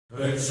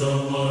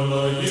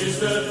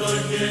Εξομολογήστε τον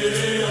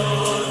Κύριο,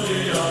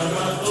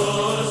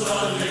 διαγαθός,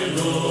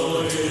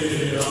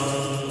 αλληλούια,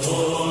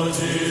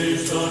 ότι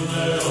στον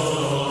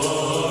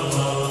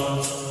αιώνα,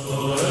 το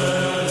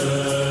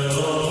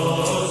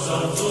έλεος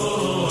αυτού,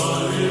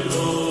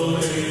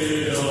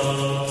 αλληλούια.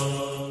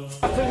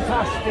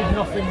 Ash did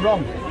nothing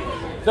wrong.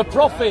 The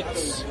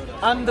prophets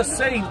and the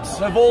saints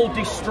have all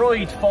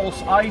destroyed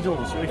false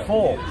idols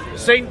before.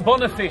 Saint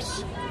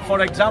Boniface,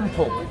 for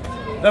example.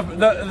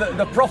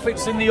 The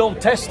prophets in the Old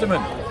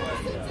Testament.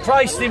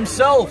 Christ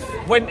himself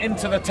went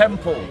into the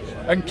temple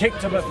and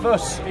kicked up a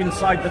fuss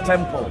inside the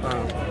temple.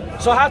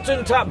 So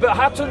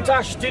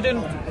Hatuntash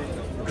didn't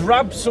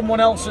grab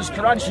someone else's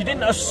Quran. She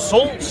didn't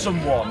assault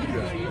someone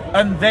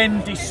and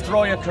then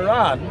destroy a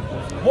Quran.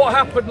 What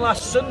happened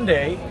last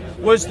Sunday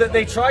was that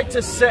they tried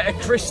to set a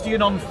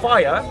Christian on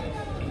fire.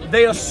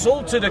 They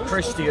assaulted a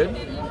Christian.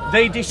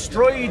 They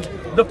destroyed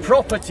the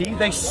property.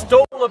 They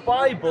stole the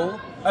Bible.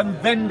 And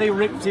then they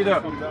ripped it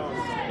up.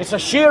 It's a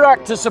sheer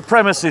act of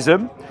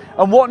supremacism,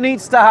 and what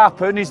needs to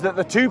happen is that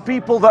the two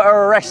people that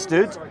are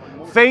arrested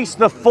face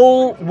the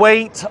full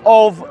weight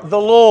of the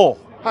law.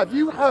 Have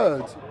you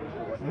heard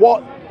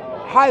what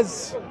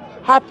has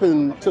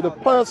happened to the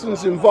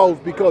persons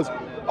involved? Because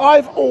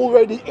I've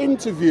already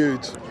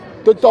interviewed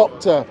the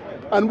doctor,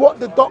 and what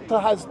the doctor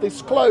has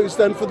disclosed,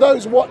 and for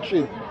those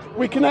watching,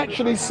 we can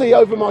actually see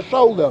over my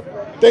shoulder,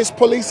 there's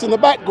police in the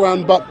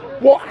background, but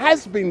what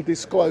has been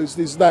disclosed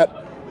is that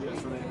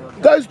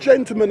those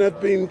gentlemen have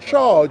been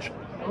charged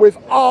with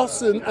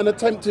arson and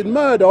attempted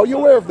murder. Are you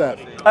aware of that?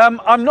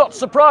 I'm not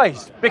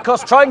surprised,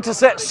 because trying to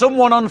set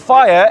someone on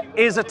fire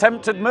is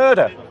attempted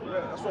murder.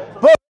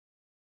 But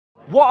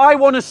what I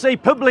want to say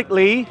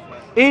publicly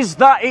is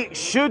that it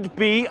should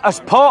be, as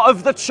part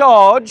of the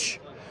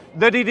charge,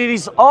 that it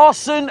is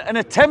arson and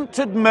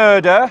attempted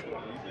murder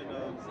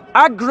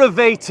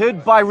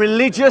aggravated by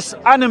religious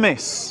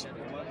animus.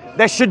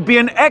 There should be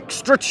an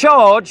extra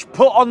charge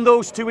put on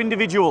those two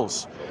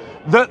individuals,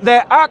 that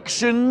their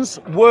actions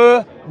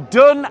were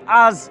done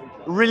as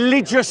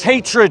religious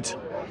hatred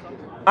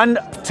and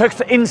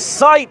to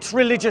incite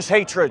religious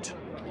hatred.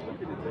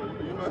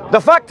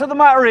 The fact of the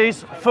matter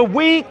is, for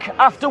week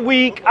after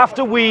week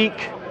after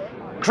week,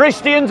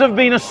 Christians have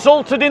been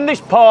assaulted in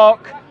this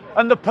park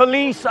and the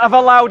police have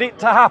allowed it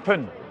to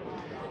happen.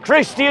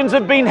 Christians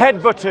have been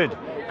headbutted.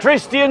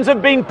 Christians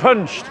have been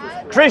punched.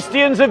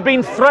 Christians have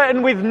been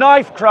threatened with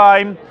knife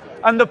crime,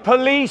 and the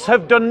police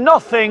have done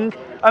nothing,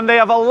 and they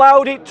have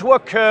allowed it to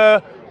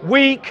occur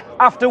week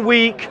after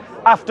week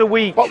after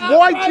week. But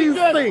why do you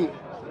think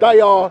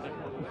they are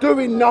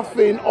doing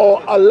nothing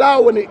or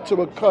allowing it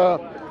to occur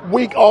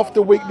week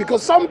after week?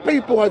 Because some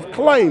people have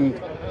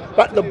claimed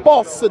that the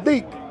boss,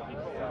 Sadiq,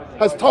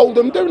 has told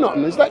them do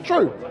nothing. Is that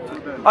true?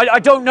 I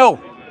don't know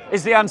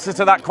is the answer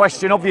to that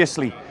question,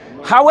 obviously.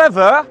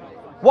 However,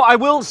 what I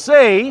will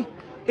say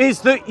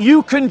is that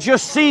you can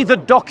just see the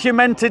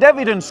documented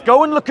evidence.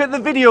 Go and look at the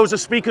videos of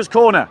Speaker's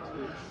Corner.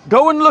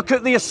 Go and look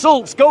at the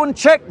assaults. Go and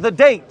check the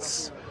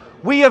dates.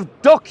 We have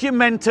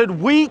documented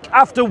week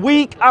after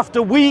week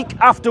after week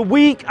after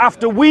week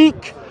after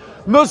week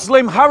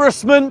Muslim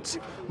harassment,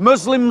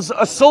 Muslims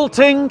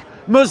assaulting,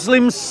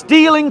 Muslims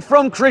stealing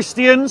from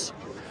Christians.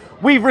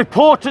 We've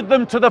reported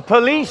them to the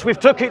police. We've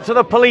took it to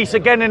the police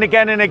again and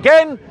again and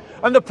again,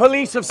 and the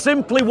police have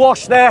simply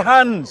washed their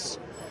hands.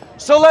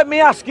 So let me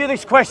ask you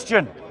this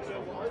question.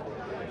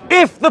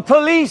 If the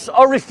police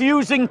are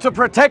refusing to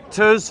protect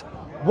us,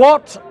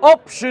 what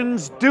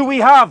options do we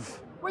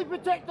have? We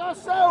protect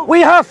ourselves.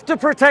 We have to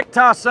protect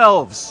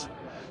ourselves.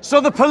 So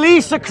the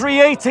police are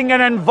creating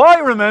an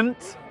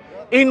environment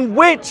in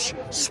which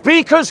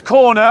Speaker's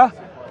Corner,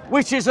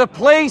 which is a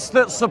place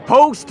that's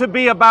supposed to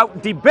be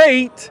about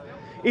debate,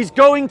 is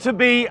going to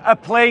be a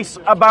place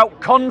about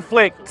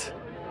conflict.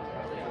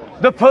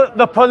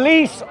 The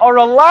police are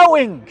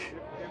allowing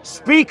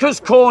Speaker's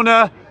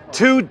Corner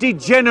to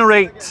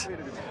degenerate,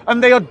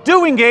 and they are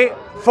doing it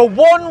for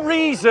one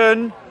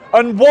reason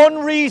and one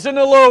reason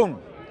alone.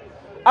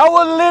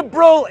 Our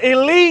liberal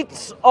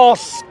elites are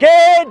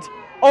scared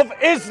of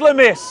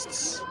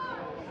Islamists,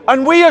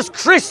 and we as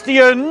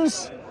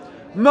Christians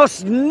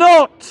must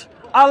not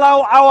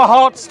allow our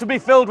hearts to be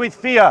filled with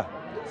fear.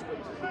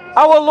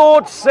 Our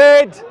Lord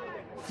said,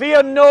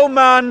 "Fear no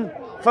man,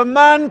 for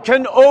man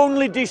can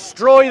only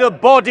destroy the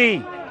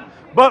body,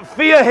 but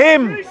fear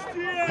him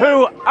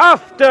who,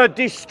 after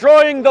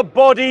destroying the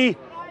body,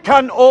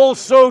 can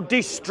also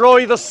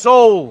destroy the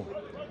soul."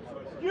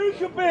 You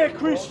should be a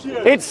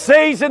Christian. It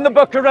says in the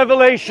book of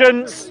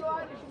Revelations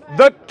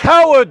that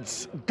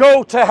cowards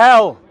go to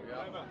hell.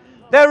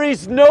 There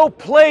is no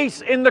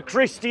place in the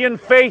Christian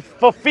faith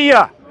for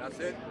fear.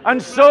 And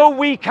so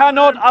we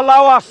cannot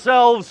allow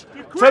ourselves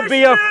to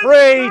be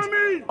afraid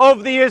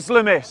of the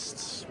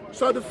Islamists.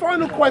 So the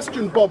final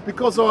question, Bob,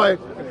 because I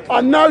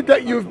know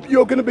that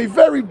you're going to be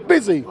very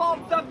busy,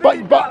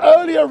 but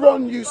earlier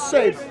on you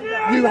said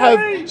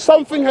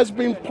something has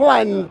been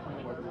planned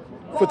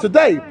for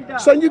today.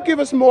 So can you give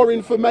us more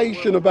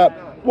information about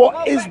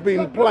what is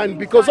being planned?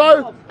 Because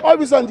I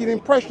was under the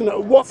impression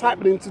that what's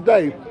happening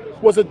today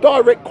was a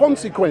direct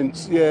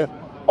consequence, yeah,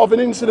 of an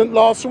incident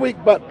last week,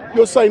 but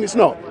you're saying it's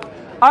not.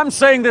 I'm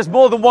saying there's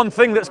more than one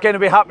thing that's going to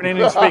be happening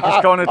in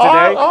Speaker's Corner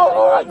today.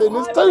 All right then,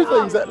 there's two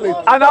things at least.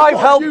 And I've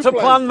helped to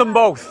plan them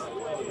both.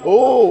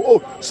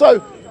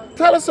 So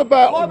tell us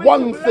about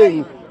one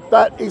thing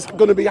that is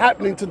going to be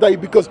happening today,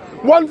 because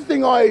one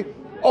thing I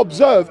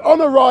observed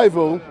on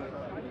arrival,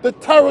 the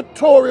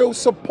Territorial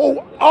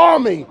Support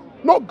Army,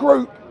 not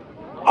group,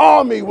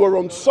 army were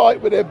on site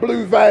with their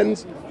blue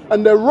vans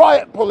and their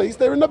riot police.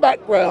 They're in the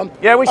background.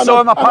 Yeah, we saw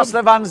them. I passed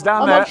their vans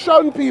down there. And I've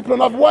shown people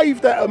and I've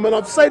waved at them and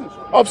I've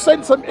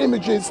sent some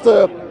images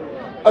to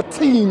a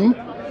team.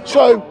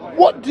 So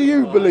what do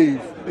you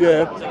believe?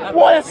 Yeah.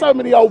 Why are so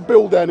many old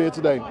Bill down here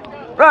today?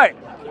 Right.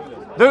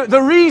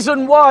 The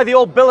reason why the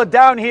old Bill are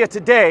down here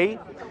today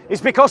is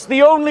because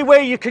the only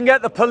way you can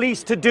get the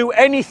police to do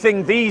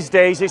anything these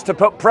days is to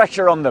put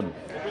pressure on them.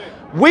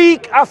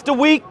 Week after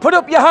week, put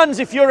up your hands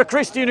if you're a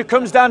Christian who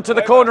comes down to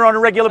the corner on a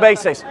regular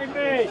basis.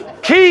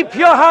 Keep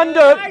your hand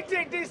up.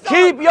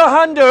 Keep your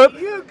hand up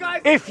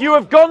if you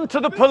have gone to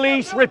the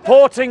police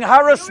reporting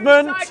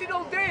harassment,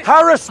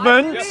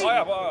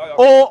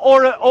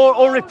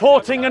 or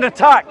reporting an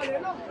attack,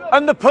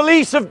 and the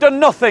police have done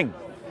nothing.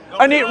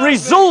 And it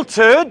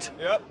resulted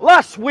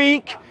last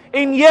week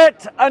in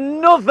yet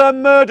another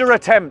murder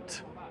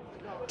attempt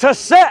to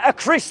set a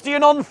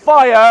Christian on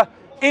fire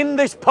in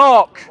this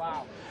park.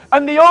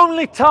 And the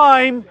only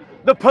time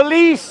the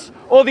police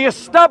or the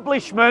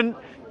establishment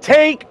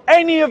take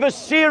any of us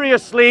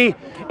seriously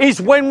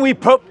is when we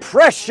put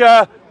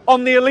pressure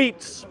on the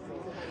elites.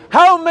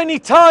 How many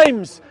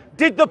times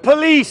did the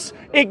police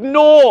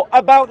ignore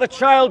about the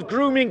child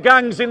grooming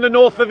gangs in the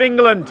north of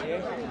England?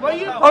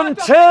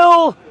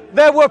 Until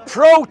there were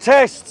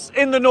protests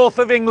in the north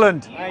of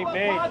England.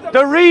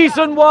 The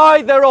reason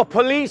why there are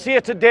police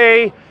here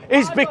today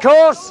is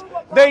because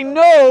they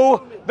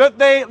know that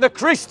the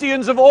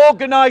Christians have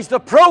organised a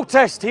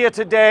protest here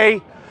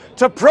today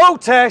to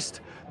protest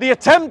the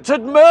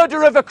attempted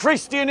murder of a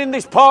Christian in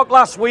this park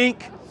last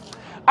week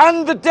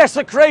and the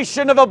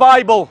desecration of a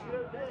Bible.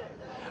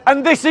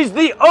 And this is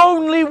the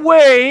only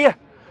way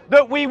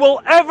that we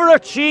will ever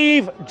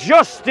achieve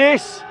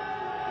justice,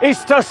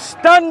 is to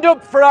stand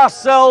up for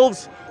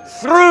ourselves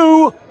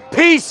through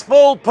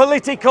peaceful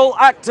political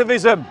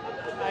activism.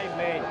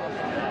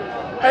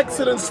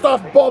 Excellent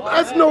stuff, Bob.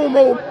 As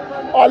normal,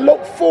 I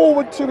look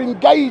forward to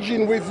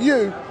engaging with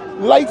you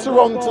later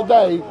on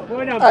today,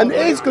 and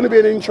it is going to be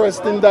an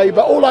interesting day.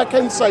 But all I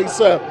can say,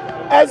 sir,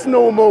 as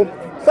normal,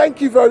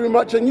 thank you very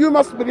much. And you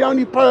must be the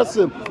only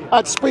person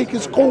at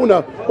Speaker's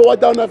Corner who I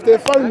don't have their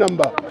phone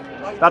number.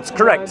 That's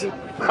correct.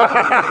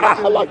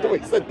 I like the way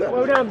you said that.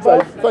 Well done,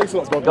 Bob. So, thanks a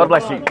lot, Bob. God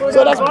bless you.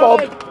 So that's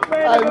Bob.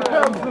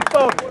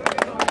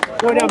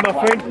 Well done,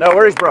 my friend. No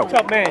worries, bro.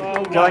 Top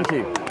man. Thank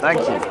you. Thank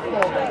you.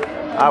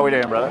 How are we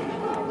doing, brother?